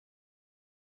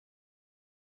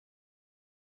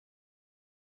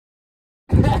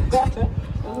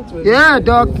Yeah,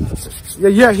 dog.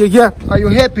 Yeah. Are you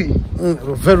happy?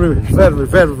 Very happy.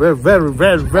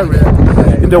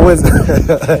 In the West.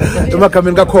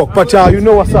 But you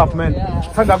know what's up, man.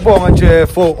 For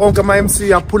onke my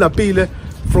MC pull up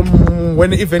from when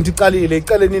the event I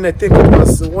think it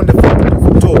was wonderful.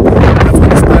 That's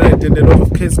when it started, and a lot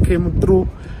of kids came through.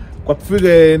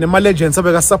 My legends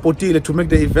have supported to make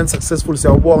the event successful.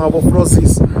 So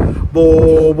process,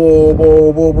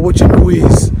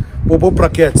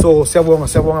 bracket. So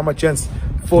my chance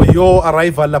for your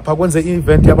arrival. La the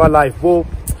event of our life.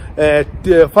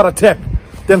 Faratech,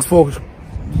 thanks for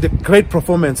the great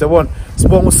performance. I won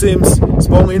Spong Sims,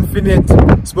 Spong Infinite,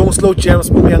 Spong Slow Jam,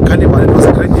 Spong Young Carnival. It was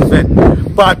a great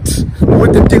event. But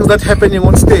with the things that happening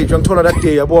on stage, I'm told that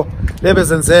day about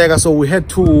levels and Zega, so we had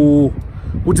to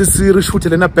reshoot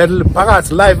in a battle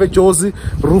parts live at Josie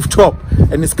rooftop,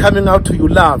 and it's coming out to you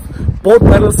love. Both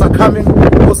battles are coming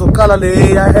because of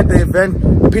Kalale. I had the event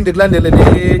Pindegland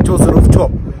Josie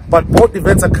rooftop, but both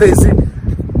events are crazy.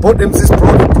 Both MCs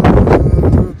brought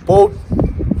both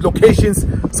locations.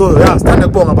 So yeah, stand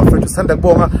up bonga, my friend, stand up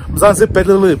bonga. Mzansi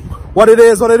battle. What it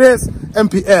is,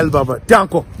 MPL, Baba.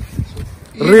 Danko.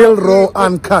 Real, raw,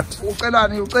 uncut.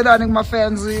 Ucelani my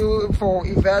fans for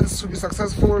events to be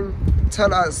successful.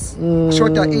 Tell us.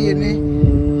 Shorter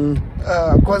in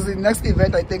because the next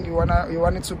event I think you want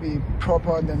it to be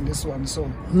proper than this one. So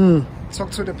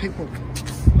talk to the people.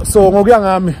 So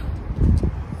ngokuyangami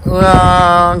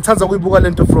ngithatha ukuyibuka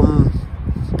lento from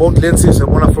both lenses,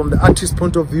 from the artist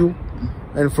point of view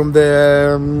and from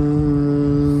the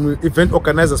event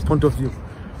organizer's point of view.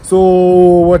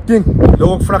 So I think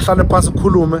lokho kufuna kuhlale phansi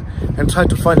ukukhulume and try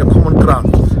to find a common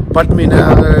ground. But from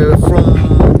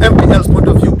MPL's point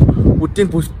of view, we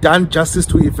think we've done justice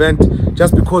to event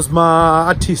just because my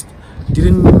artist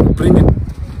didn't bring it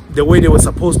the way they were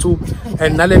supposed to,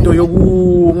 and nalento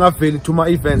yoku ngaveli to my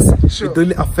events, it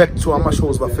really affects to our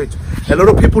shows. A lot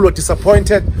of people were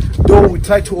disappointed, though we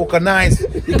try to organize.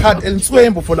 You can't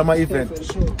for my event.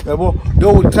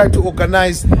 Though we try to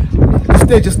organize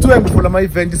stages for my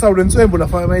event. This is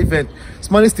for my event.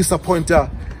 Small is disappointed.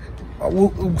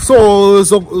 So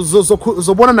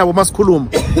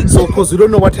because you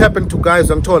don't know what happened to guys,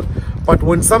 I'm told. But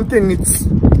when something it's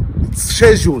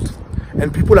scheduled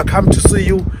and people are come to see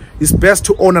you, it's best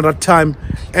to honor that time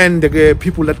and the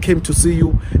people that came to see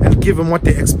you and give them what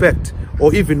they expect,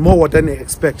 or even more than they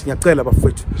expect.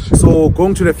 So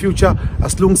going to the future,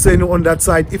 as long as on that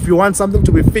side, if you want something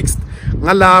to be fixed,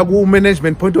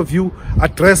 management point of view,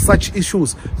 address such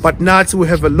issues. But now we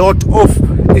have a lot of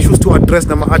issues to address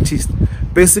them artists.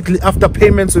 Basically, after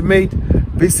payments were made,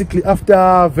 basically after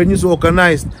venues were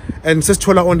organized, and just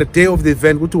on the day of the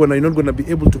event, when you're not going to be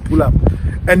able to pull up.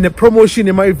 And the promotion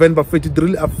in my event, but it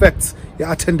really affects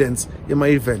your attendance in my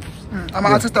event. I'm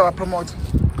an artist that will promote.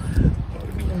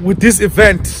 With this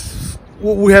event,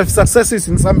 we have successes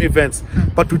in some events,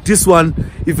 but with this one,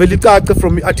 if a little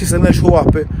from the artist and show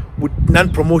up with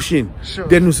non-promotion,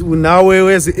 then now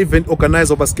where's the event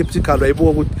organizer of a skeptical,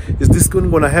 is this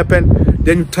going to happen?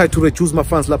 Then you try to reduce my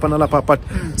fans, but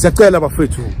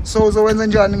so when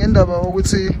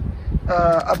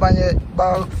abanye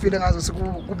ba feeling as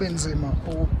kube nzima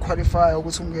ukuqualify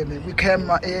ukuthi ungene became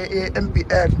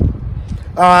MPL.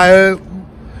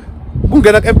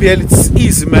 Kungena MPL, it's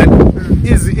easy, man.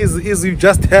 Easy. You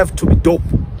just have to be dope.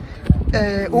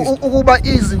 Ukuba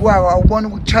easy kwawo awubona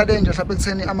ukuchallenge mhlawumbe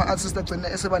ekutheni ama artists agcine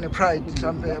eseba ne pride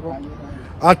mhlawumbe yabo.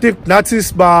 I think that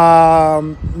is ba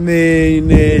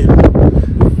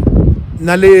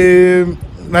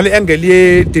nale angle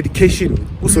ye dedication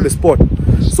uso le sport.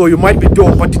 So you might be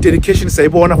dope, but the dedication is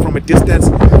from a distance,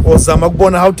 or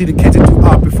Zamagbona how dedicated you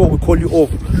are before we call you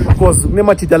off. Because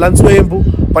Nemati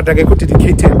Dalanzwembu, but I get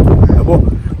dedicated.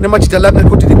 Nemati Dalan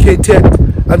got dedicated,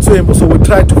 and so we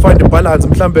try to find the balance.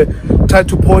 Try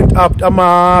to point up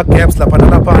ama gaps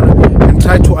and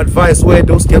try to advise where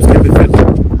those gaps can be filled.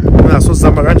 So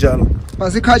Zamaranjalo.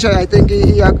 But the culture, I think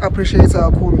he appreciates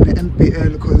our cool in the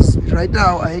MPL because right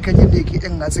now I can unique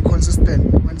and that's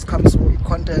consistent when it comes to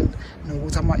content.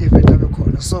 What am I event every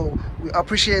corner? So we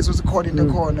appreciate what's called in the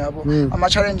corner. My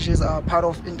challenges are part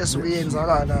of industry and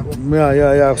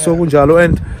yeah. So Gunjalo,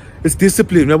 and it's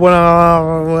discipline.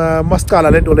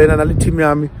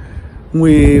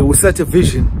 We set a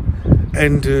vision,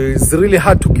 and it's really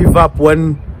hard to give up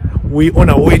when we're on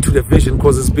our way to the vision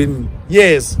because it's been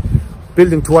years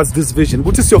building towards this vision.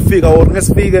 What is your figure or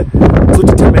next figure to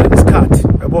determine this card?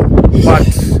 But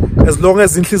as long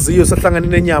as inhliziyo sahlangana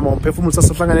nenyama umphefumulo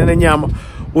sahlangana nenyama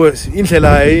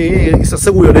indlela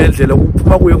isasekuyo le ndlela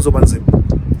ukuphuma kuyo kuzoba nzima.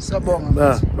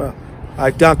 Siyabonga.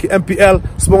 Hayi danke MPL,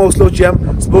 sibonga Slow Jam,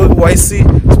 sibonga YC,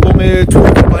 sibonga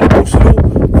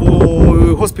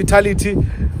for hospitality.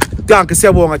 Danke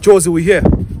siyabonga Josie, we here.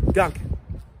 Danke.